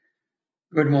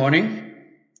Good morning.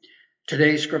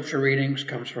 Today's scripture readings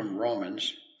comes from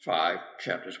Romans 5,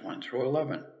 chapters 1 through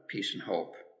 11, peace and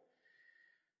hope.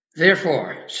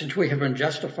 Therefore, since we have been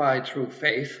justified through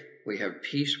faith, we have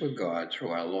peace with God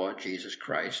through our Lord Jesus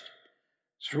Christ,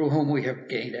 through whom we have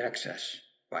gained access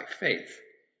by faith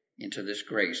into this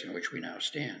grace in which we now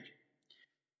stand.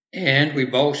 And we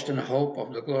boast in the hope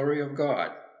of the glory of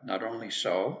God. Not only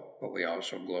so, but we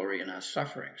also glory in our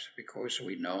sufferings, because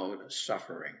we know that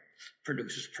suffering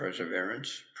produces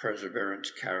perseverance, perseverance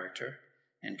character,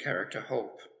 and character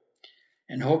hope.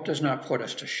 And hope does not put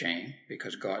us to shame,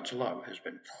 because God's love has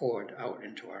been poured out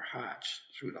into our hearts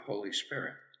through the Holy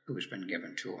Spirit who has been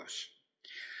given to us.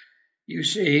 You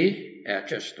see, at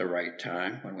just the right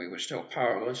time, when we were still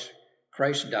powerless,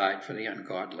 Christ died for the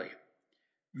ungodly.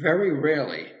 Very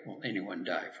rarely will anyone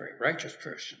die for a righteous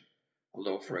person,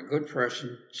 although for a good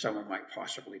person, someone might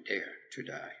possibly dare to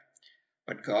die.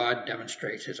 But God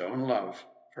demonstrates his own love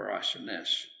for us in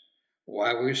this: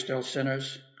 while we were still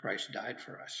sinners, Christ died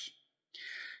for us.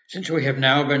 Since we have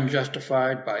now been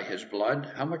justified by his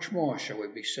blood, how much more shall we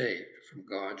be saved from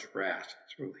God's wrath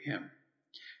through him?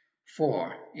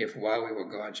 For if while we were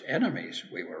God's enemies,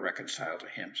 we were reconciled to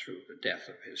him through the death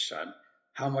of his Son,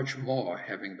 how much more,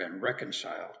 having been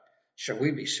reconciled, shall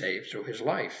we be saved through his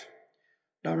life?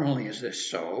 Not only is this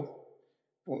so,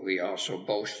 but we also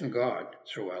boast in God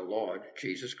through our Lord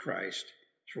Jesus Christ,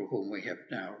 through whom we have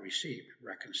now received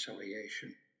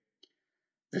reconciliation.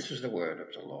 This is the word of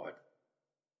the Lord.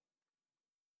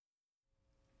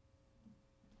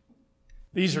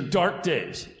 These are dark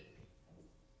days.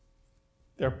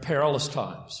 They're perilous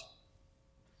times.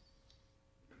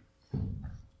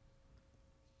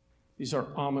 These are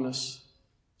ominous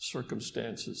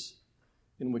circumstances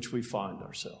in which we find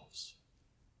ourselves.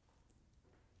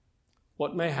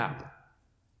 What may happen?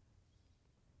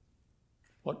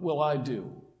 What will I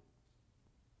do?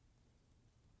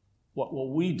 What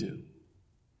will we do?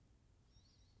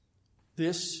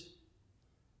 This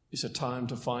is a time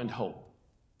to find hope.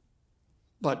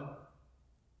 But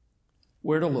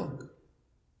where to look?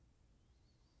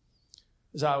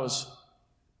 As I was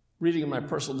reading in my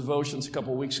personal devotions a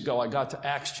couple of weeks ago, I got to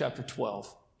Acts chapter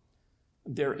 12.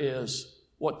 There is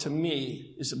what to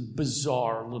me is a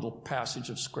bizarre little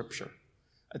passage of Scripture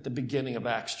at the beginning of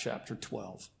Acts chapter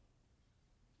 12.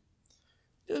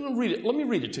 Let me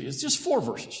read it to you. It's just 4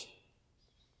 verses.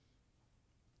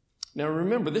 Now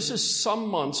remember, this is some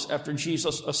months after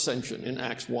Jesus' ascension in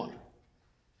Acts 1.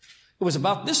 It was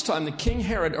about this time that King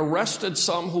Herod arrested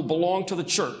some who belonged to the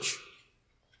church,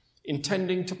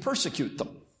 intending to persecute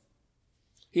them.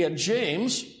 He had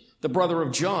James, the brother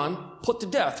of John, put to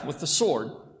death with the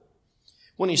sword.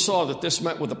 When he saw that this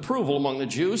met with approval among the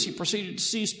Jews, he proceeded to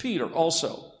seize Peter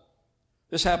also.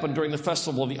 This happened during the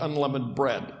festival of the unleavened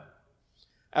bread.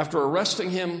 After arresting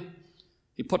him,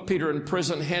 he put Peter in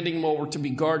prison, handing him over to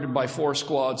be guarded by 4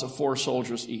 squads of 4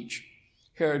 soldiers each.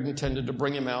 Herod intended to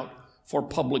bring him out for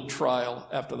public trial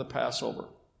after the Passover.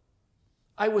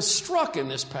 I was struck in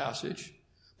this passage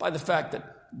by the fact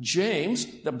that James,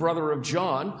 the brother of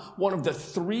John, one of the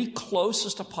 3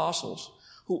 closest apostles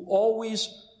who always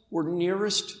were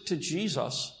nearest to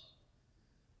Jesus,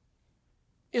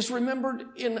 is remembered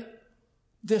in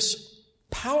this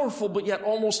powerful but yet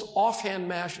almost offhand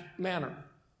manner.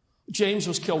 James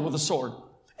was killed with a sword,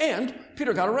 and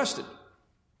Peter got arrested.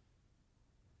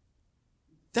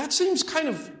 That seems kind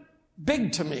of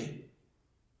big to me.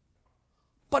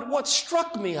 But what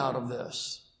struck me out of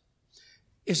this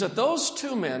is that those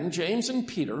 2 men, James and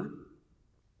Peter,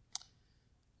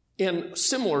 in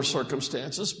similar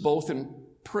circumstances, both in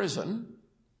prison,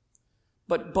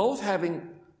 but both having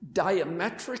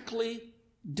diametrically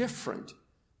different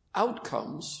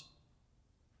outcomes,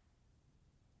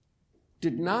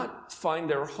 did not find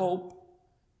their hope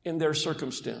in their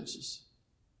circumstances.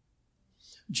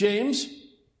 James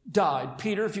died.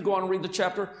 Peter, if you go on and read the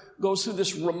chapter, goes through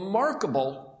this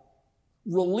remarkable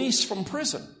release from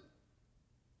prison.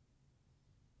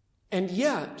 And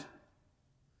yet,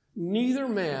 neither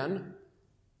man,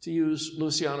 to use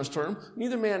Luciano's term,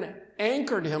 neither man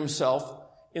anchored himself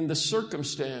in the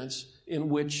circumstance in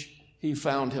which he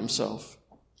found himself.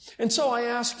 And so I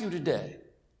ask you today,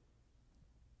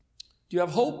 do you have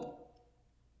hope?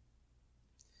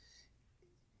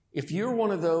 If you're one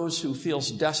of those who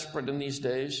feels desperate in these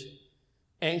days,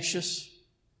 anxious,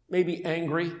 maybe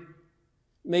angry,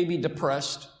 maybe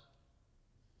depressed,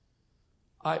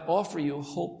 I offer you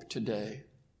hope today.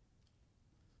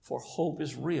 For hope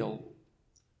is real,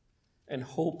 and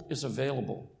hope is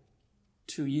available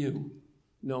to you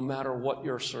no matter what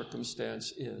your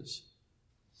circumstance is.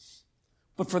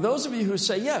 But for those of you who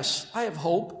say, yes, I have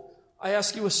hope, I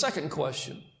ask you a second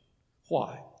question.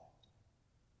 Why?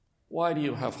 Why do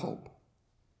you have hope?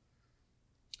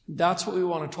 That's what we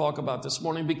want to talk about this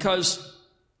morning, because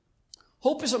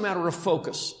hope is a matter of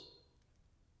focus.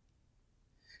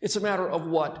 It's a matter of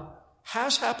what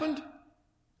has happened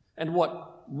and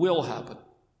what will happen.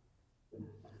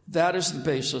 That is the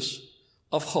basis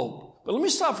of hope. But let me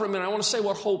stop for a minute. I want to say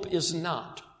what hope is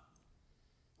not.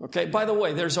 Okay, by the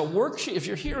way, there's a worksheet. If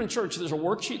you're here in church, there's a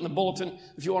worksheet in the bulletin.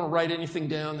 If you want to write anything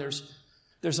down,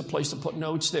 there's a place to put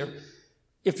notes there.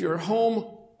 If you're at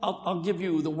home, I'll give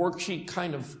you the worksheet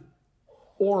kind of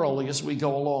orally as we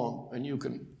go along, and you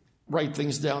can write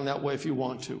things down that way if you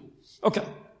want to. Okay.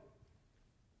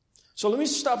 So let me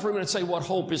stop for a minute and say what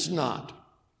hope is not.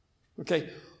 Okay?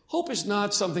 Hope is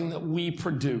not something that we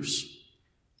produce.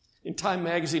 In Time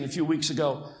magazine a few weeks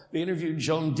ago, they interviewed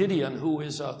Joan Didion, who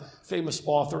is a famous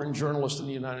author and journalist in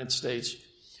the United States.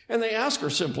 And they asked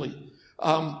her simply,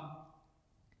 do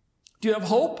you have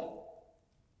hope?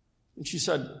 And she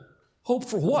said, hope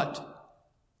for what?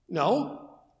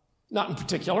 No, not in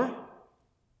particular.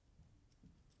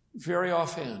 Very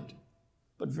offhand,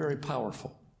 but very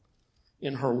powerful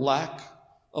in her lack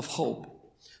of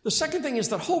hope. The second thing is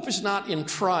that hope is not in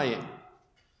trying.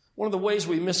 One of the ways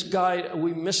we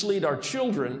mislead our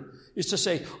children is to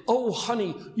say, oh,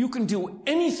 honey, you can do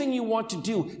anything you want to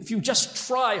do if you just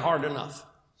try hard enough.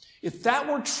 If that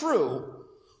were true,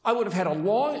 I would have had a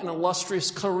long and illustrious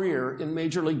career in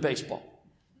Major League Baseball.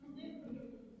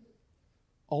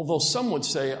 Although some would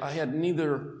say I had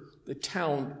neither the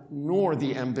talent nor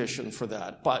the ambition for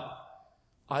that, but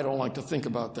I don't like to think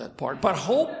about that part. But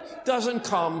hope doesn't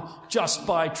come just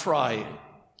by trying.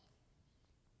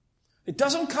 It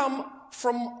doesn't come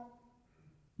from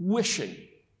wishing.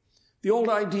 The old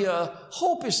idea,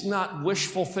 hope is not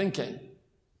wishful thinking.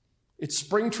 It's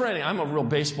spring training. I'm a real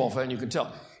baseball fan, you can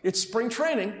tell. It's spring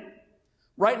training.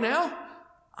 Right now,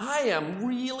 I am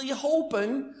really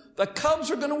hoping the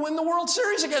Cubs are going to win the World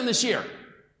Series again this year.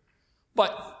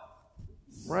 But,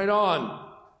 right on.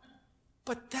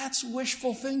 But that's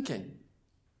wishful thinking.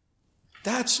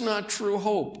 That's not true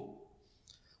hope.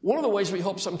 One of the ways we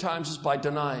hope sometimes is by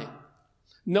denying.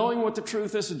 Knowing what the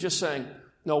truth is and just saying,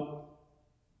 nope,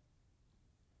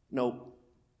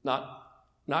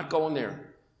 not going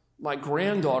there. My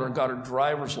granddaughter got her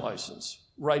driver's license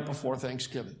right before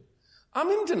Thanksgiving. I'm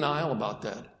in denial about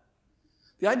that.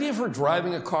 The idea of her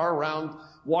driving a car around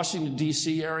Washington,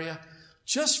 D.C. area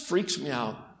just freaks me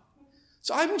out.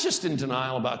 So I'm just in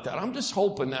denial about that. I'm just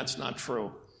hoping that's not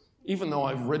true, even though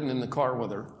I've ridden in the car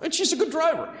with her. And she's a good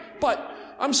driver, but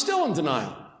I'm still in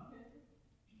denial.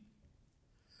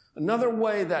 Another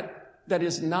way that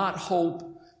is not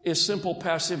hope is simple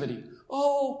passivity.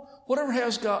 Oh, whatever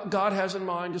God has in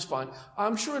mind is fine.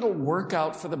 I'm sure it'll work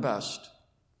out for the best.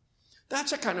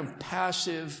 That's a kind of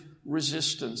passive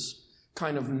resistance,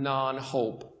 kind of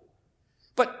non-hope.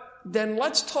 But then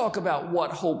let's talk about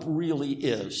what hope really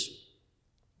is.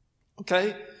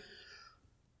 Okay?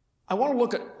 we're going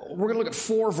to look at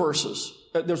 4 verses.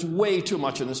 There's way too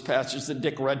much in this passage that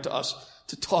Dick read to us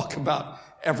to talk about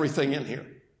everything in here.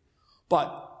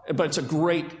 But it's a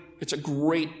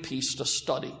great piece to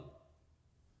study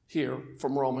here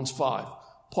from Romans 5.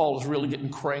 Paul is really getting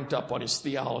cranked up on his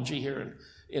theology here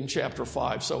in chapter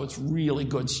 5, so it's really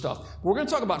good stuff. We're going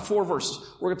to talk about 4 verses.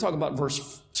 We're going to talk about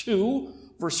verse 2,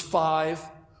 verse 5,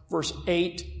 verse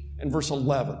 8, and verse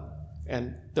 11.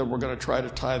 And then we're going to try to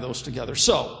tie those together.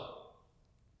 So,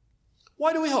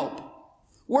 why do we hope?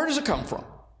 Where does it come from?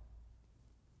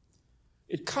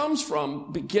 It comes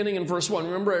from beginning in verse 1.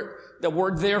 Remember the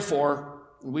word therefore,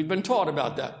 we've been taught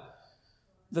about that.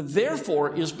 The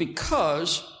therefore is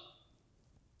because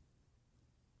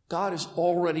God has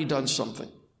already done something.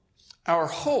 Our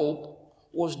hope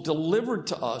was delivered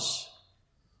to us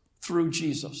through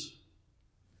Jesus.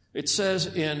 It says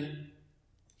in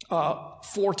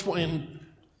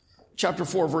chapter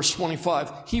 4, verse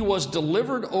 25, he was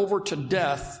delivered over to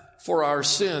death for our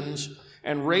sins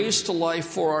and raised to life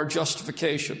for our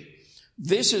justification.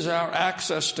 This is our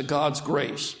access to God's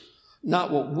grace, not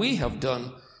what we have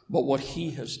done, but what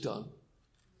he has done.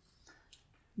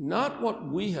 Not what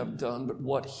we have done, but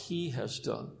what he has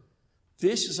done.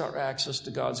 This is our access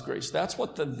to God's grace. That's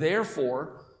what the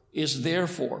therefore is there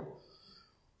for.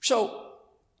 So,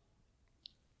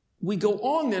 we go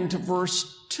on then to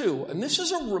verse 2, and this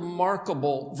is a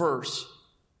remarkable verse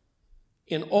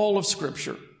in all of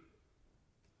Scripture.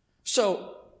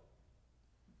 So,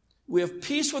 we have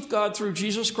peace with God through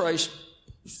Jesus Christ,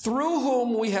 through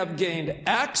whom we have gained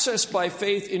access by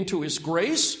faith into his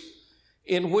grace,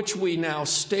 in which we now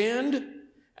stand,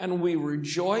 and we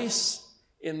rejoice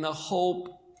in the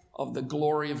hope of the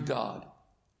glory of God.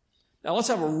 Now let's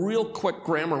have a real quick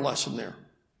grammar lesson there.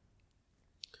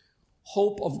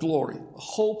 Hope of glory,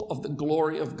 hope of the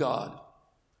glory of God.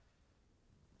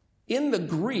 In the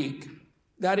Greek,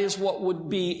 that is what would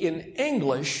be in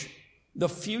English the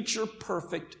future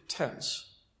perfect tense.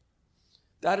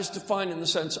 That is defined in the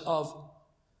sense of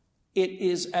it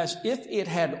is as if it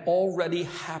had already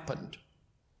happened.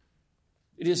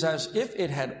 It is as if it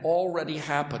had already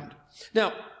happened.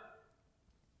 Now,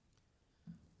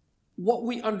 what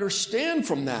we understand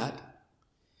from that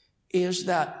is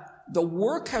that the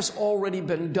work has already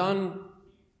been done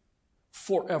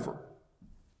forever.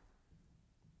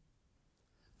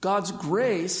 God's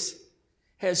grace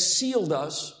has sealed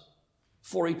us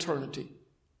for eternity.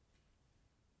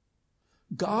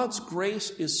 God's grace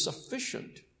is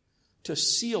sufficient to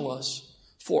seal us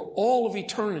for all of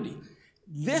eternity.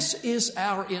 This is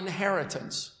our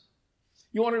inheritance.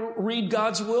 You want to read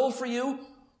God's will for you?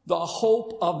 The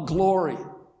hope of glory.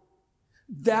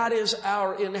 That is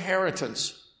our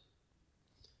inheritance.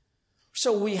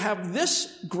 So we have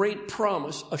this great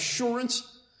promise,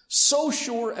 assurance, so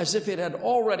sure as if it had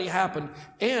already happened.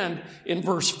 And in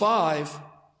verse 5,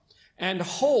 and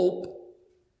hope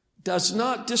does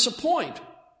not disappoint,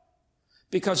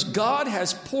 because God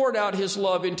has poured out his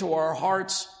love into our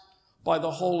hearts by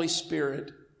the Holy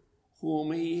Spirit,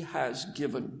 whom he has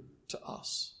given to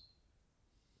us.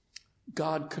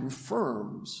 God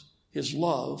confirms his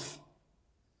love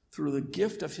through the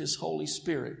gift of his Holy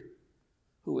Spirit,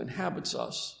 who inhabits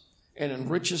us and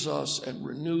enriches us and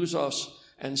renews us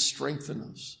and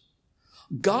strengthens us.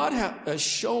 God has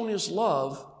shown his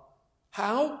love.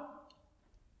 How?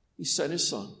 He sent his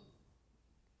Son.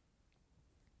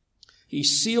 He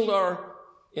sealed our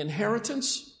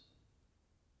inheritance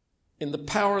in the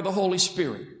power of the Holy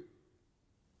Spirit.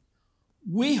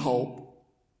 We hope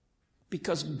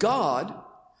because God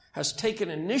has taken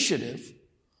initiative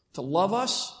to love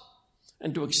us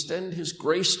and to extend his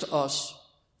grace to us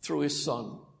through his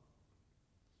Son.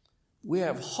 We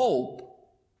have hope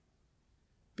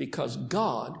because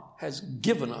God has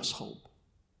given us hope.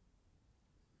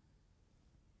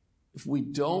 If we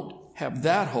don't have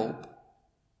that hope,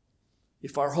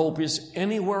 if our hope is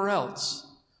anywhere else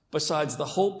besides the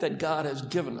hope that God has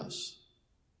given us,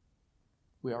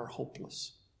 we are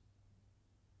hopeless.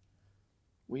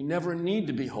 We never need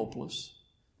to be hopeless.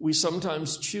 We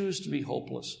sometimes choose to be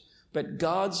hopeless, but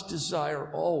God's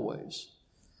desire always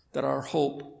that our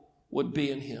hope would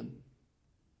be in him.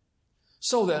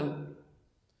 So then,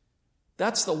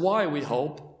 that's the why we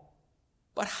hope.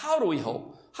 But how do we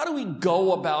hope? How do we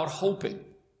go about hoping?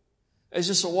 As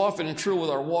is so often true with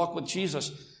our walk with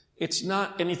Jesus, it's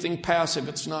not anything passive.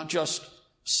 It's not just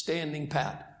standing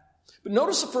pat. But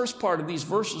notice the first part of these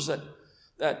verses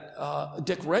that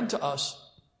Dick read to us.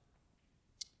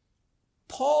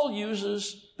 Paul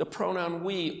uses the pronoun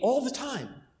we all the time.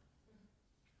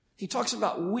 He talks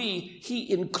about we.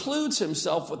 He includes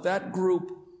himself with that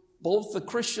group, both the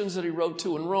Christians that he wrote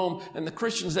to in Rome and the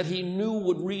Christians that he knew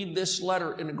would read this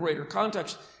letter in a greater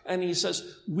context. And he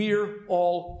says, we're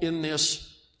all in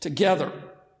this together.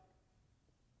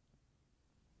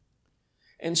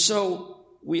 And so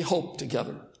we hope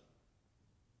together.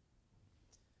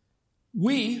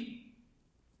 We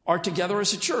are together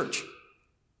as a church.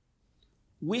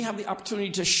 We have the opportunity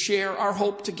to share our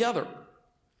hope together.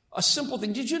 A simple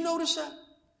thing. Did you notice that?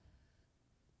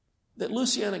 That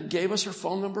Luciana gave us her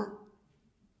phone number?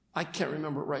 I can't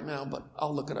remember it right now, but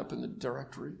I'll look it up in the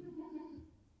directory.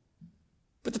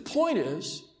 But the point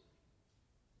is,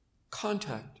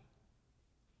 contact.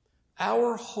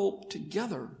 Our hope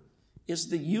together is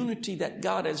the unity that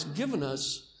God has given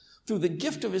us through the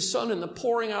gift of his Son and the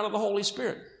pouring out of the Holy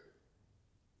Spirit.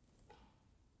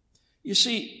 You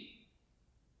see,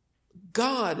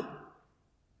 God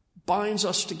binds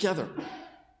us together.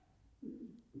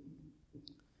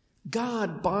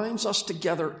 God binds us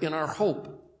together in our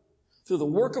hope through the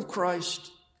work of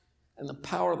Christ and the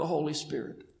power of the Holy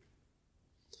Spirit.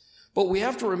 But we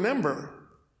have to remember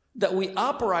that we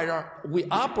operate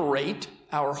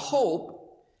our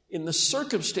hope in the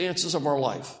circumstances of our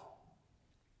life.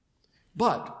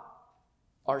 But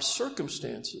our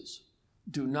circumstances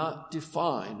do not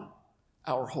define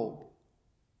our hope.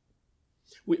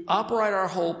 We operate our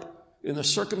hope in the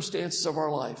circumstances of our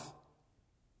life.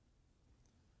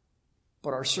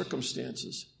 But our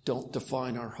circumstances don't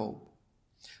define our hope.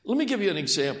 Let me give you an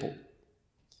example.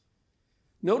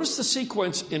 Notice the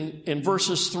sequence in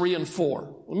verses 3 and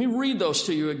 4. Let me read those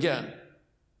to you again.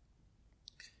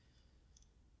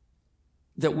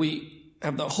 That we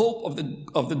have the hope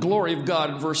of the glory of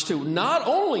God in verse 2. Not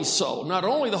only so, not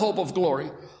only the hope of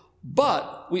glory,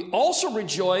 But we also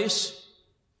rejoice.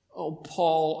 Oh,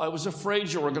 Paul, I was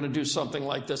afraid you were going to do something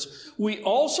like this. We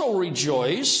also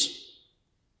rejoice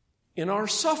in our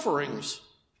sufferings,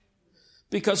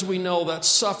 because we know that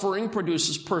suffering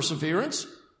produces perseverance,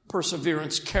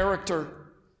 perseverance, character,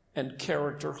 and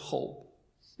character, hope.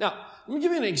 Now, let me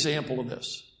give you an example of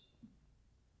this,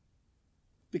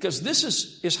 because this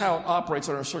is how it operates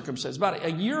in our circumstances.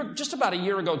 Just about a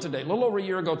year ago today, a little over a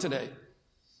year ago today,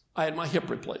 I had my hip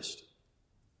replaced.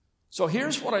 So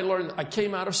here's what I learned. I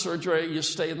came out of surgery. You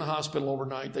stay in the hospital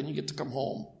overnight, then you get to come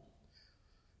home.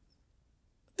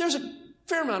 There's a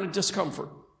fair amount of discomfort.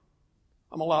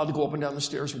 I'm allowed to go up and down the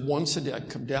stairs once a day. I can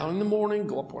come down in the morning,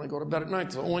 go up when I go to bed at night.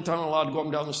 It's the only time I'm allowed to go up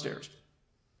and down the stairs.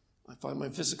 I find my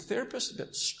physical therapist a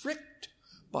bit strict,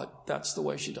 but that's the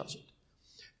way she does it.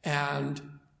 And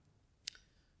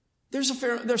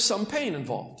there's some pain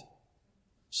involved.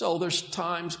 So there's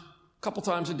times, a couple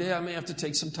times a day, I may have to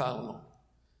take some Tylenol.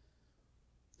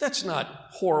 That's not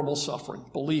horrible suffering,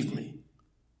 believe me.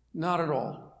 Not at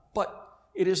all. But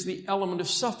it is the element of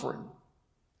suffering.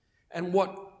 And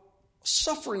what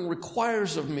suffering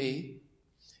requires of me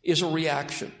is a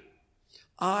reaction.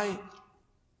 I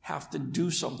have to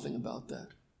do something about that.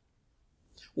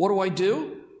 What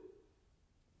do?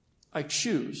 I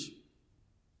choose.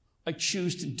 I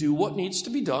choose to do what needs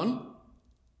to be done.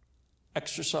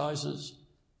 Exercises,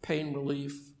 pain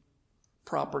relief,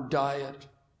 proper diet,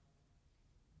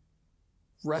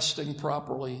 resting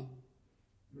properly,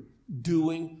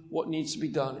 doing what needs to be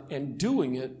done, and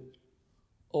doing it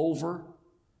over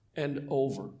and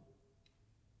over.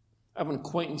 I have an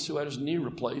acquaintance who had his knee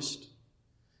replaced.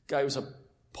 Guy was a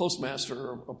postmaster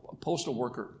or a postal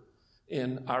worker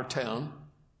in our town.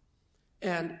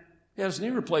 And he had his knee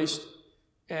replaced,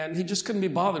 and he just couldn't be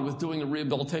bothered with doing the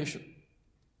rehabilitation.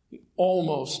 He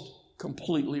almost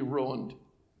completely ruined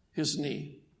his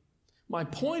knee. My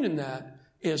point in that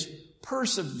is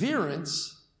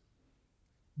perseverance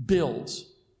builds.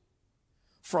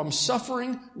 From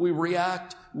suffering, we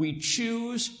react, we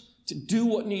choose to do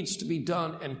what needs to be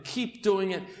done and keep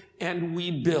doing it, and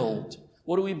we build.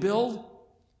 What do we build?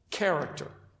 Character.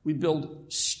 We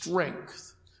build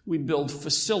strength. We build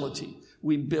facility.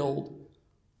 We build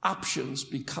options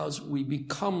because we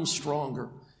become stronger.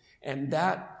 And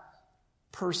that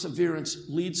perseverance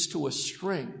leads to a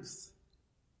strength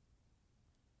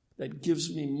that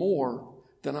gives me more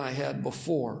than I had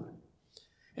before.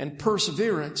 And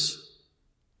perseverance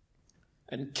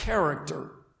and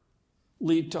character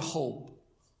lead to hope.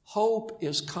 Hope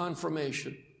is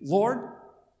confirmation. Lord,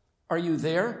 are you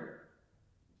there?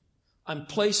 I'm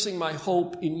placing my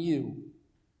hope in you.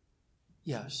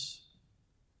 Yes,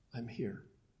 I'm here.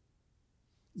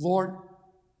 Lord,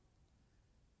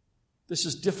 this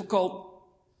is difficult.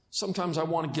 Sometimes I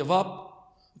want to give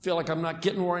up. I feel like I'm not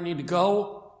getting where I need to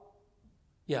go.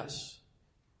 Yes,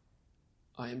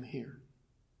 I am here.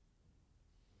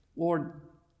 Lord,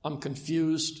 I'm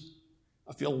confused.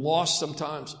 I feel lost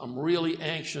sometimes. I'm really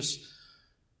anxious.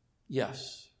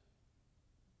 Yes,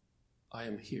 I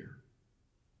am here.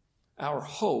 Our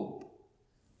hope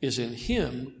is in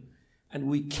Him, and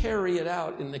we carry it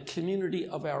out in the community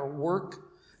of our work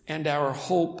and our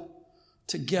hope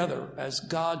together as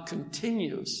God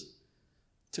continues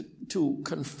to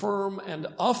confirm and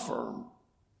affirm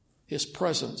His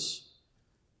presence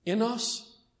in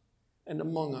us and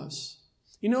among us.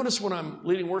 You notice when I'm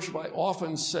leading worship, I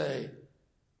often say,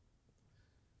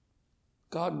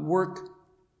 God, work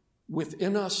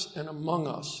within us and among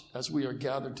us as we are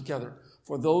gathered together.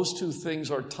 For those two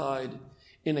things are tied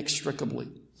inextricably.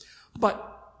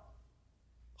 But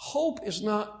hope is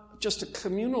not just a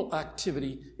communal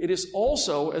activity. It is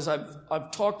also, as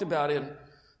I've talked about in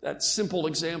that simple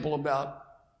example about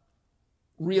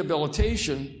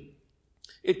rehabilitation,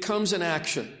 it comes in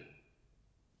action.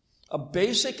 A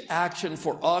basic action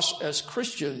for us as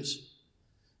Christians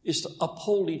is to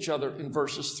uphold each other in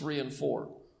verses 3 and 4.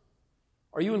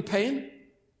 Are you in pain?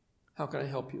 How can I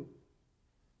help you?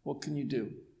 What can you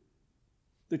do?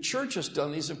 The church has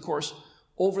done these, of course,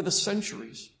 over the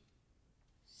centuries.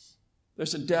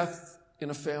 There's a death in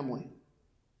a family.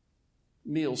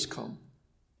 Meals come.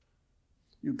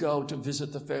 You go to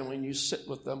visit the family and you sit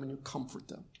with them and you comfort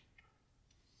them.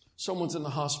 Someone's in the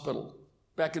hospital.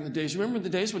 Back in the days, remember the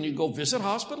days when you go visit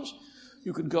hospitals?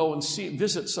 You could go and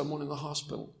visit someone in the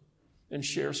hospital and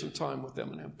share some time with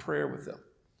them and have prayer with them.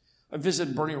 I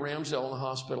visited Bernie Ramsdale in the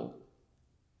hospital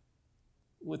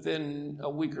within a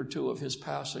week or two of his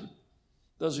passing.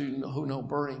 Those of you who know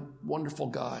Bernie, wonderful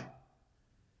guy.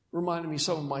 Reminded me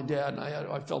some of my dad, and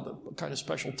I felt a kind of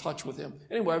special touch with him.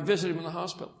 Anyway, I visited him in the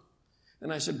hospital.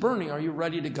 And I said, Bernie, are you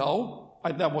ready to go?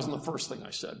 That wasn't the first thing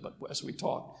I said, but as we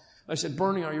talked, I said,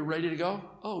 Bernie, are you ready to go?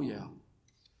 Oh, yeah,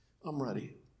 I'm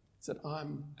ready. I said,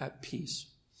 I'm at peace.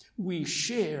 We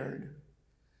shared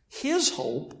his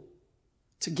hope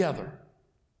together.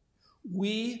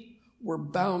 We were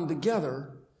bound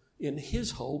together in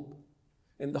his hope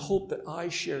and the hope that I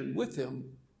shared with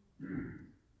him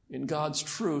in God's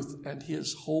truth and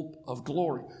his hope of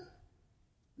glory.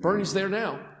 Bernie's there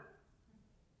now.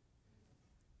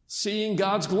 Seeing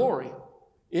God's glory,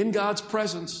 in God's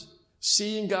presence,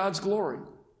 seeing God's glory.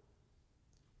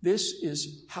 This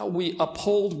is how we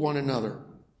uphold one another.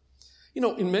 You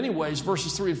know, in many ways,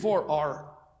 verses 3 and 4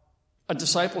 are a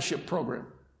discipleship program.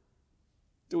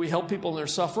 Do we help people in their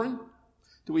suffering?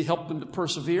 Do we help them to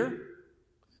persevere?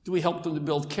 Do we help them to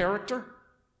build character?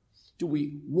 Do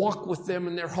we walk with them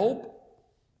in their hope?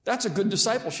 That's a good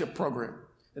discipleship program.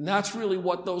 And that's really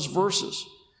what those verses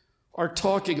are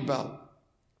talking about.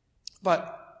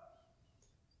 But,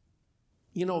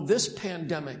 you know, this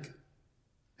pandemic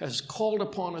has called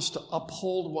upon us to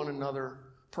uphold one another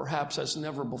perhaps as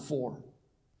never before.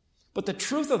 But the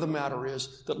truth of the matter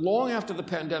is that long after the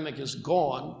pandemic is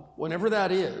gone, whenever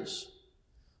that is,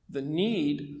 the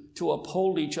need to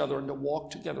uphold each other and to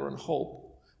walk together in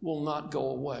hope will not go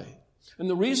away. And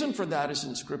the reason for that is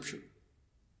in Scripture.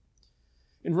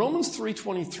 In Romans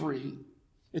 3:23,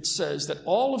 it says that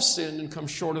all have sinned and come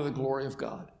short of the glory of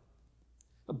God.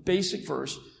 A basic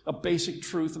verse, a basic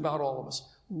truth about all of us.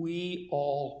 We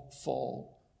all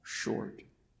fall short.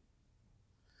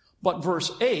 But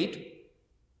verse 8,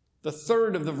 the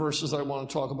third of the verses that I want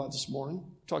to talk about this morning,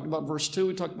 we talked about verse 2,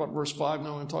 we talked about verse 5, now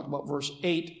I'm going to talk about verse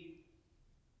 8,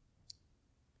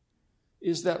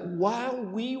 is that while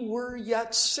we were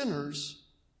yet sinners,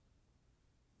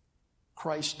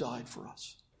 Christ died for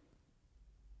us.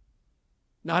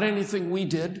 Not anything we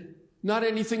did, not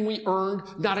anything we earned,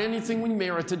 not anything we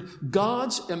merited.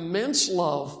 God's immense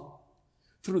love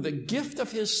through the gift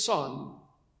of his Son,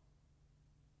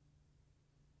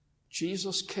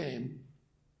 Jesus came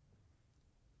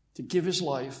to give his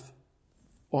life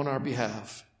on our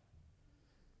behalf.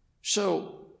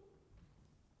 So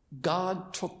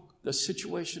God took the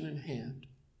situation in hand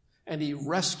and he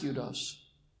rescued us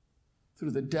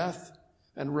through the death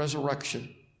and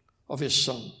resurrection of his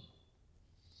Son.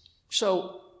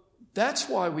 So that's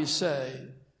why we say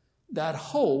that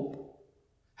hope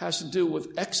has to do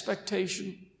with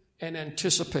expectation and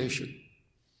anticipation.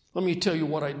 Let me tell you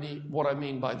what I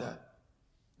mean by that.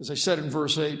 As I said in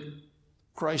verse 8,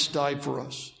 Christ died for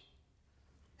us.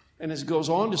 And as it goes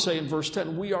on to say in verse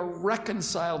 10, we are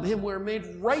reconciled to him. We are made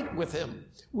right with him.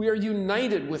 We are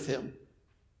united with him.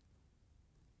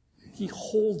 He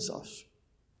holds us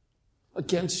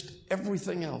against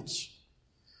everything else.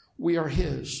 We are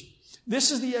his.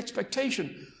 This is the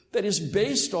expectation that is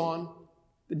based on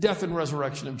the death and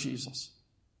resurrection of Jesus.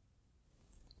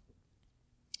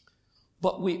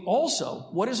 But we also,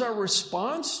 what is our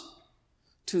response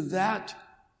to that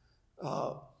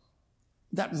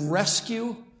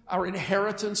rescue, our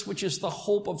inheritance, which is the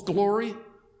hope of glory?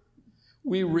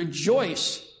 We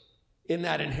rejoice in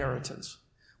that inheritance.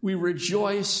 We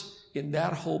rejoice in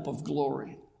that hope of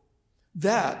glory.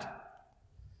 That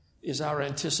is our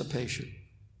anticipation.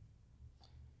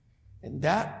 And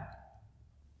that,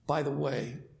 by the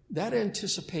way, that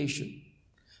anticipation,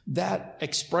 that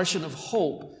expression of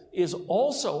hope is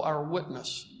also our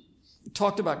witness. We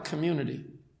talked about community.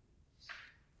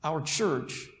 Our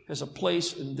church has a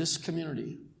place in this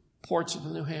community,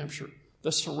 Portsmouth, New Hampshire,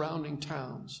 the surrounding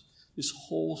towns, this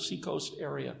whole seacoast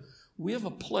area. We have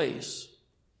a place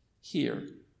here.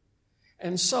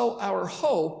 And so our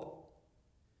hope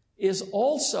is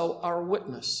also our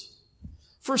witness.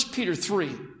 1 Peter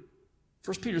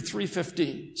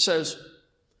 3:15 says,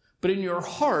 but in your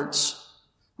hearts,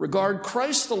 regard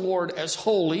Christ the Lord as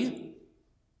holy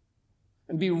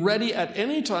and be ready at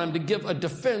any time to give a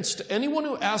defense to anyone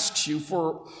who asks you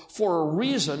for a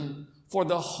reason for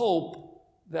the hope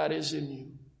that is in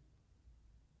you.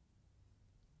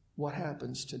 What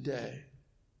happens today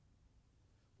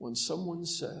when someone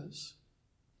says,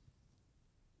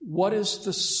 what is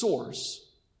the source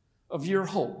of your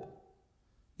hope?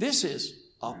 This is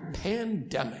a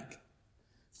pandemic.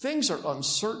 Things are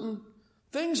uncertain.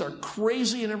 Things are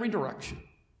crazy in every direction.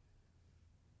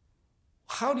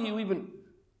 How do you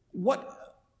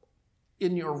what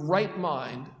in your right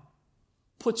mind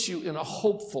puts you in a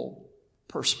hopeful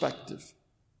perspective?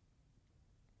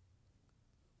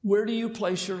 Where do you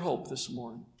place your hope this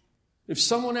morning? If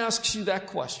someone asks you that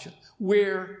question,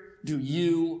 where do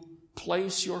you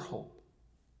place your hope?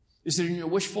 Is it in your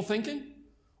wishful thinking?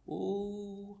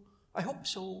 Oh, I hope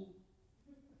so.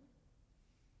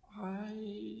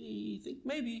 I think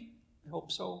maybe. I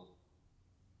hope so.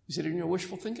 Is it in your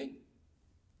wishful thinking?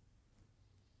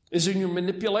 Is it in your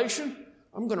manipulation?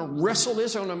 I'm going to wrestle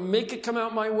this. I'm going to make it come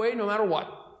out my way no matter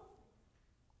what.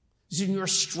 Is it in your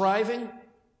striving?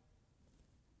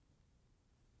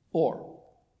 Or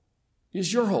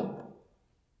is your hope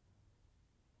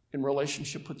in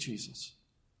relationship with Jesus?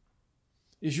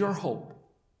 Is your hope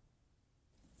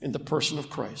in the person of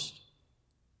Christ?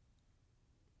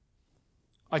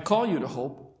 I call you to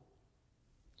hope.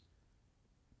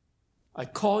 I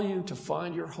call you to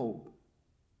find your hope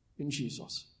in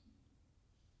Jesus.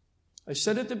 I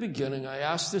said at the beginning, I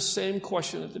asked this same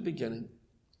question at the beginning.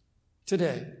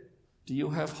 Today, do you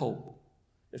have hope?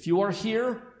 If you are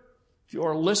here, if you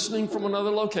are listening from another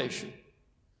location,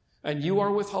 and you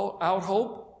are without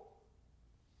hope,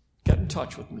 get in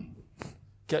touch with me.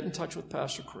 Get in touch with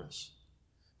Pastor Chris.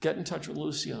 Get in touch with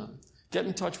Luciana. Get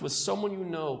in touch with someone you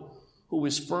know who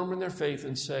is firm in their faith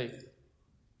and say,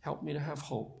 help me to have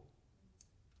hope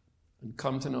and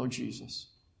come to know Jesus.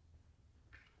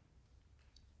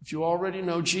 If you already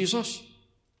know Jesus,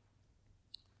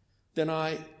 then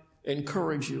I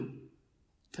encourage you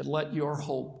to let your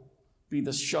hope be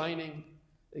the shining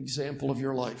example of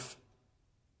your life.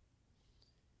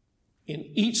 In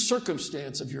each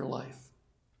circumstance of your life,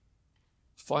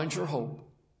 find your hope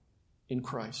in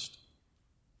Christ.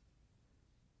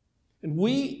 And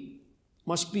we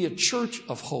must be a church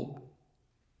of hope.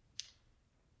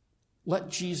 Let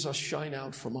Jesus shine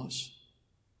out from us.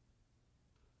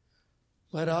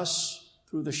 Let us,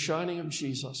 through the shining of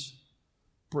Jesus,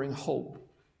 bring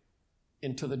hope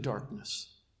into the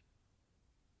darkness.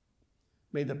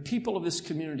 May the people of this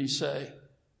community say,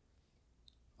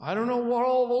 I don't know what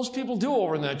all those people do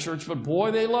over in that church, but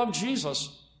boy, they love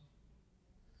Jesus.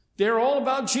 They're all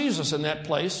about Jesus in that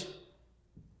place.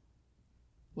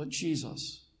 Let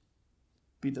Jesus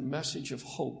be the message of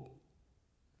hope,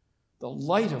 the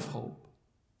light of hope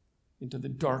into the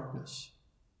darkness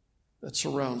that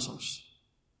surrounds us.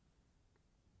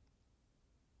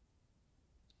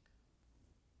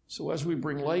 So as we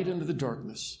bring light into the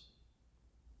darkness,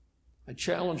 I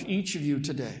challenge each of you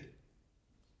today,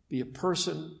 be a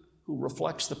person who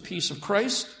reflects the peace of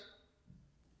Christ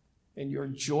and your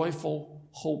joyful,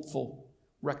 hopeful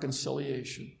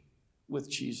reconciliation with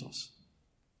Jesus.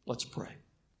 Let's pray.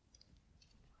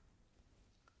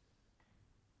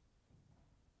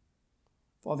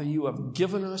 Father, you have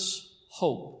given us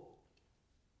hope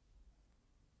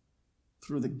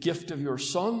through the gift of your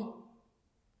Son.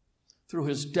 Through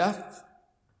his death,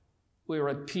 we are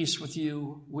at peace with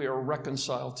you. We are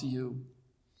reconciled to you.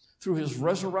 Through his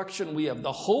resurrection, we have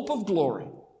the hope of glory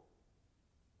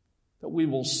that we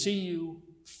will see you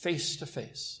face to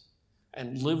face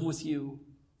and live with you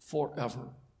forever.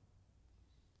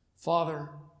 Father,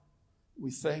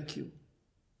 we thank you.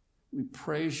 We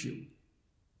praise you.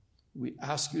 We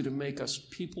ask you to make us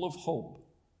people of hope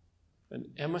and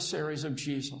emissaries of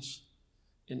Jesus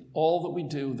in all that we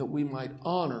do, that we might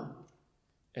honor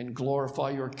and glorify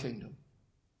your kingdom.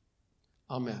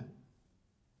 Amen.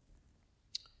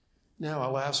 Now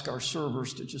I'll ask our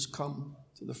servers to just come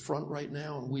to the front right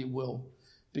now, and we will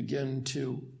begin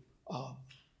to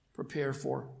prepare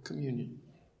for communion.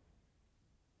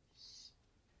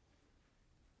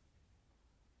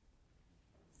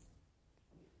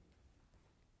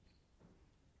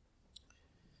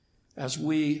 As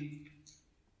we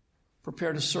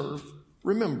prepare to serve,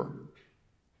 remember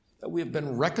that we have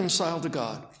been reconciled to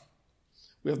God.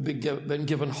 We have been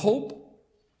given hope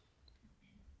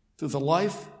through the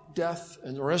life, death,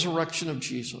 and the resurrection of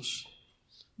Jesus.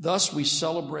 Thus we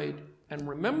celebrate and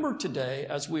remember today,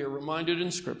 as we are reminded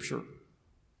in Scripture,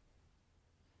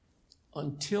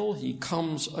 until he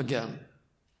comes again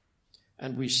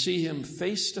and we see him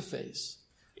face to face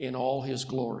in all his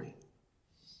glory.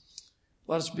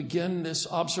 Let us begin this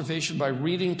observation by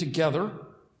reading together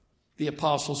the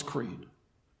Apostles' Creed.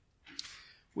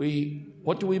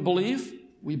 What do we believe?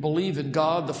 We believe in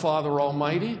God the Father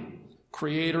Almighty,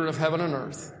 creator of heaven and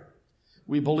earth.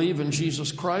 We believe in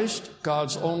Jesus Christ,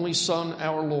 God's only Son,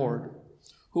 our Lord,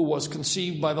 who was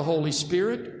conceived by the Holy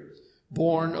Spirit,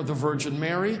 born of the Virgin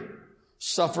Mary,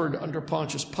 suffered under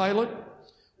Pontius Pilate,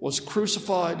 was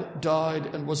crucified,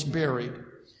 died, and was buried.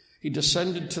 He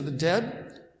descended to the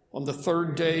dead. On the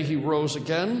third day he rose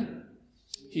again.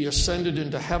 He ascended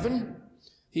into heaven.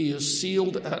 He is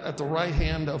sealed at the right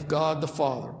hand of God the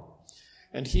Father,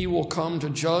 and he will come to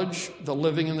judge the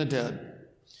living and the dead.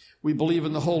 We believe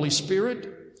in the Holy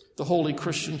Spirit, the holy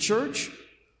Christian church,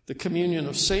 the communion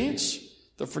of saints,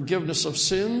 the forgiveness of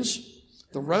sins,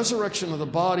 the resurrection of the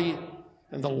body,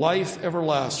 and the life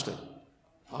everlasting.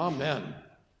 Amen.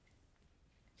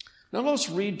 Now let's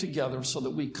read together so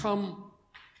that we come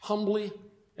humbly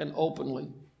and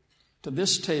openly to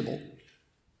this table.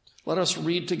 Let us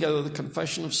read together the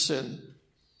confession of sin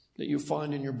that you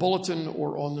find in your bulletin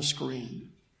or on the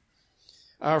screen.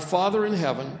 Our Father in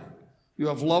heaven, you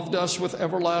have loved us with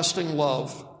everlasting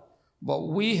love, but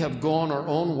we have gone our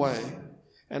own way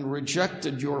and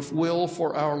rejected your will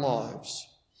for our lives.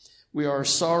 We are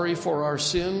sorry for our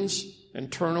sins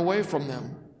and turn away from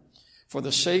them. For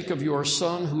the sake of your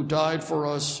Son who died for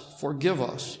us, forgive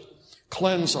us,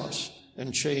 cleanse us,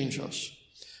 and change us.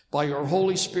 By your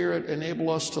Holy Spirit, enable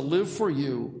us to live for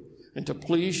you and to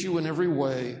please you in every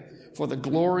way, for the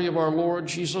glory of our Lord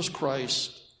Jesus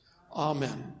Christ.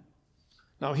 Amen.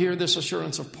 Now hear this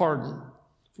assurance of pardon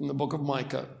from the book of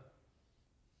Micah.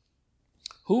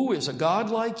 Who is a God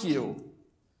like you,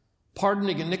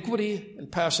 pardoning iniquity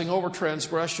and passing over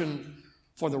transgression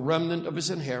for the remnant of his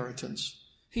inheritance?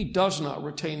 He does not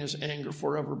retain his anger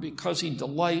forever because he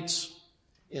delights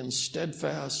in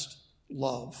steadfast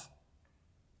love.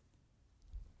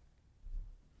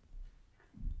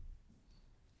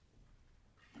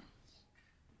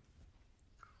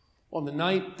 On the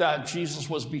night that Jesus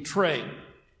was betrayed,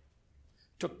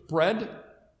 he took bread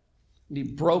and he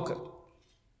broke it.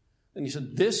 And he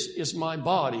said, "This is my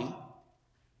body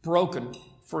broken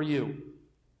for you."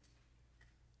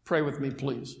 Pray with me,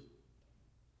 please.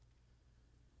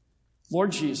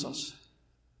 Lord Jesus,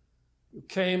 you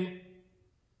came,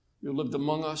 you lived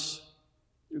among us,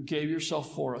 you gave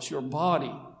yourself for us. Your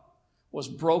body was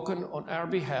broken on our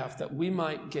behalf that we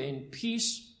might gain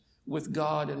peace with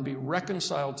God and be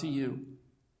reconciled to you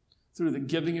through the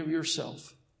giving of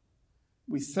yourself.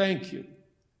 We thank you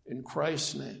in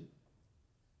Christ's name.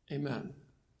 Amen.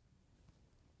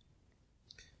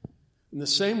 In the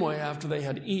same way, after they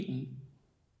had eaten,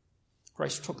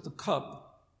 Christ took the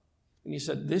cup and he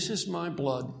said, "This is my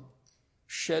blood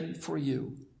shed for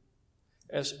you.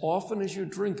 As often as you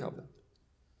drink of it,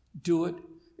 do it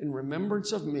in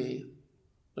remembrance of me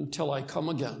until I come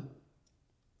again."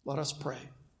 Let us pray.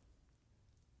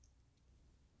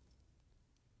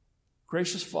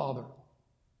 Gracious Father,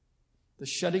 the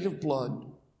shedding of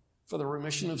blood for the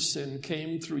remission of sin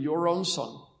came through your own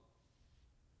Son.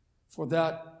 For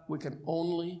that, we can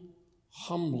only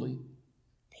humbly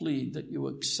plead that you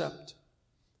accept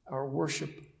our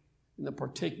worship in the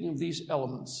partaking of these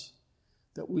elements,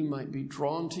 that we might be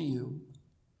drawn to you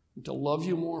and to love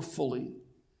you more fully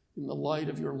in the light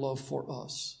of your love for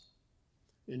us.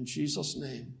 In Jesus'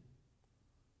 name,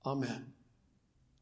 amen.